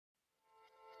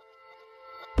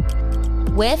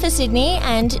We're for Sydney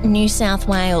and New South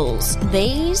Wales.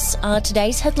 These are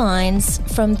today's headlines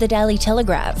from the Daily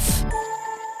Telegraph.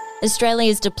 Australia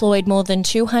has deployed more than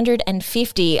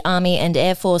 250 Army and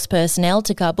Air Force personnel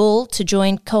to Kabul to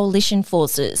join coalition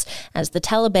forces as the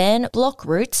Taliban block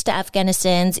routes to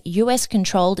Afghanistan's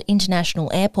US-controlled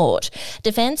international airport.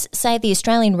 Defence say the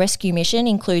Australian rescue mission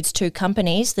includes 2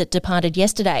 companies that departed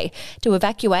yesterday to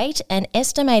evacuate an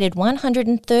estimated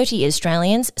 130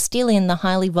 Australians still in the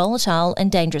highly volatile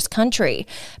and dangerous country.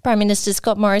 Prime Minister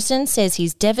Scott Morrison says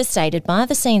he's devastated by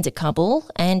the scenes at Kabul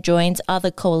and joins other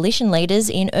coalition leaders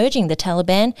in urging the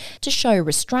Taliban to show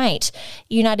restraint.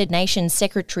 United Nations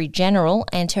Secretary-General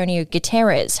Antonio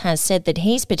Guterres has said that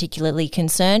he's particularly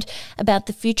concerned about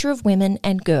the future of women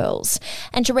and girls.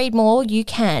 And to read more, you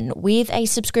can with a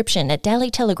subscription at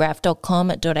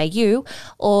dailytelegraph.com.au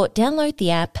or download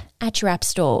the app at your app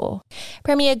store.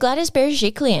 Premier Gladys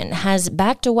Berejiklian has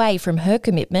backed away from her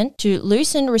commitment to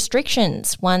loosen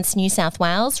restrictions once New South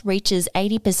Wales reaches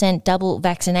 80% double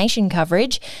vaccination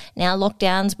coverage. Now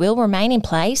lockdowns will remain in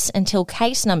place until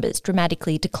case numbers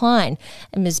dramatically decline.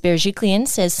 And Ms Berejiklian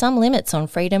says some limits on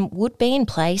freedom would be in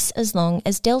place as long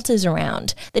as Delta's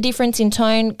around. The difference in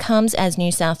tone comes as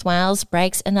New South Wales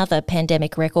breaks another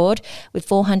pandemic record with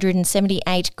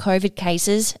 478 COVID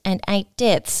cases and 8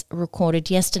 deaths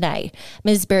recorded yesterday.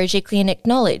 Ms Berejiklian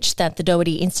acknowledged that the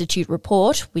Doherty Institute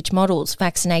report, which models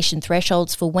vaccination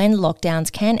thresholds for when lockdowns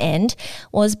can end,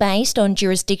 was based on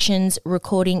jurisdictions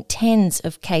recording tens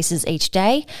of cases each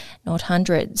day, not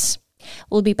hundreds.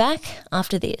 We'll be back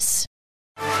after this.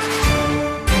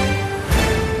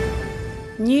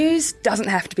 News doesn't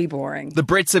have to be boring. The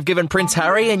Brits have given Prince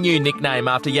Harry a new nickname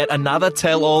after yet another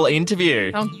tell-all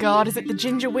interview. Oh God, is it the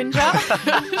Ginger Whinger?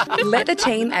 Let the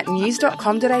team at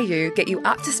news.com.au get you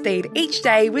up to speed each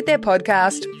day with their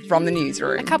podcast, From the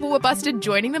Newsroom. A couple were busted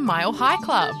joining the Mile High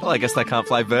Club. Well, I guess they can't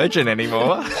fly Virgin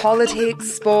anymore.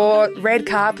 Politics, sport, red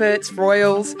carpets,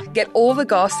 royals. Get all the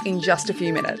goss in just a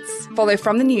few minutes. Follow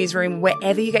From the Newsroom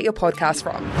wherever you get your podcast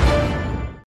from.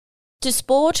 To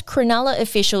sport, Cronulla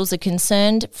officials are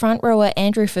concerned front rower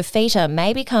Andrew Fifita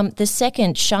may become the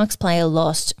second Sharks player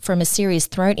lost from a serious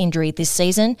throat injury this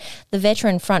season. The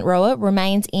veteran front rower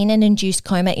remains in an induced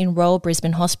coma in Royal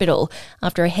Brisbane Hospital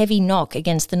after a heavy knock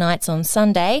against the Knights on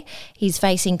Sunday. He's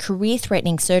facing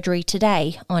career-threatening surgery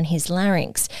today on his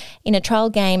larynx. In a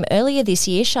trial game earlier this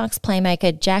year, Sharks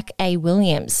playmaker Jack A.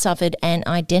 Williams suffered an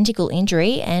identical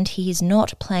injury and he has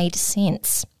not played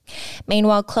since.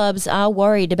 Meanwhile, clubs are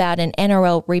worried about an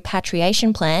NRL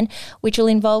repatriation plan, which will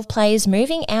involve players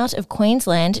moving out of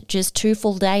Queensland just 2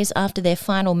 full days after their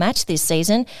final match this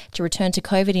season to return to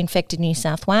COVID-infected New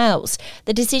South Wales.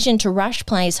 The decision to rush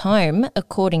players home,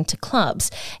 according to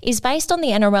clubs, is based on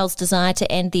the NRL's desire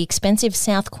to end the expensive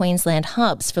South Queensland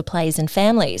hubs for players and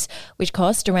families, which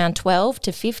cost around $12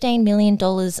 to $15 million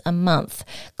a month.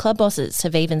 Club bosses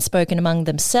have even spoken among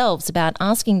themselves about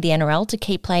asking the NRL to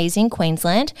keep players in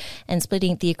Queensland and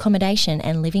splitting the accommodation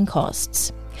and living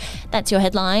costs. That's your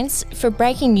headlines. For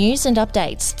breaking news and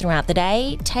updates throughout the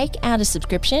day, take out a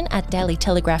subscription at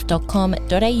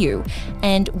dailytelegraph.com.au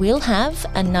and we'll have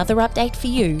another update for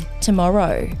you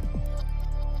tomorrow.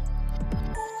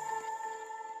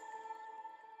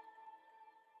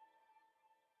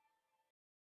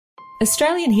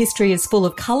 Australian history is full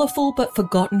of colourful but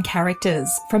forgotten characters,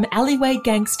 from alleyway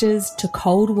gangsters to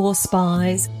Cold War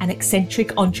spies and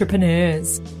eccentric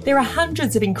entrepreneurs. There are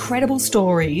hundreds of incredible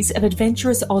stories of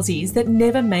adventurous Aussies that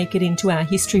never make it into our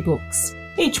history books.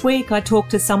 Each week I talk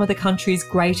to some of the country's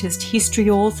greatest history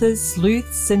authors,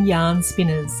 sleuths and yarn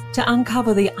spinners to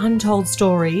uncover the untold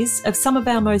stories of some of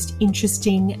our most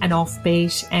interesting and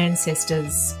offbeat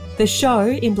ancestors. The show,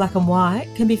 in black and white,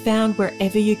 can be found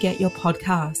wherever you get your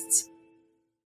podcasts.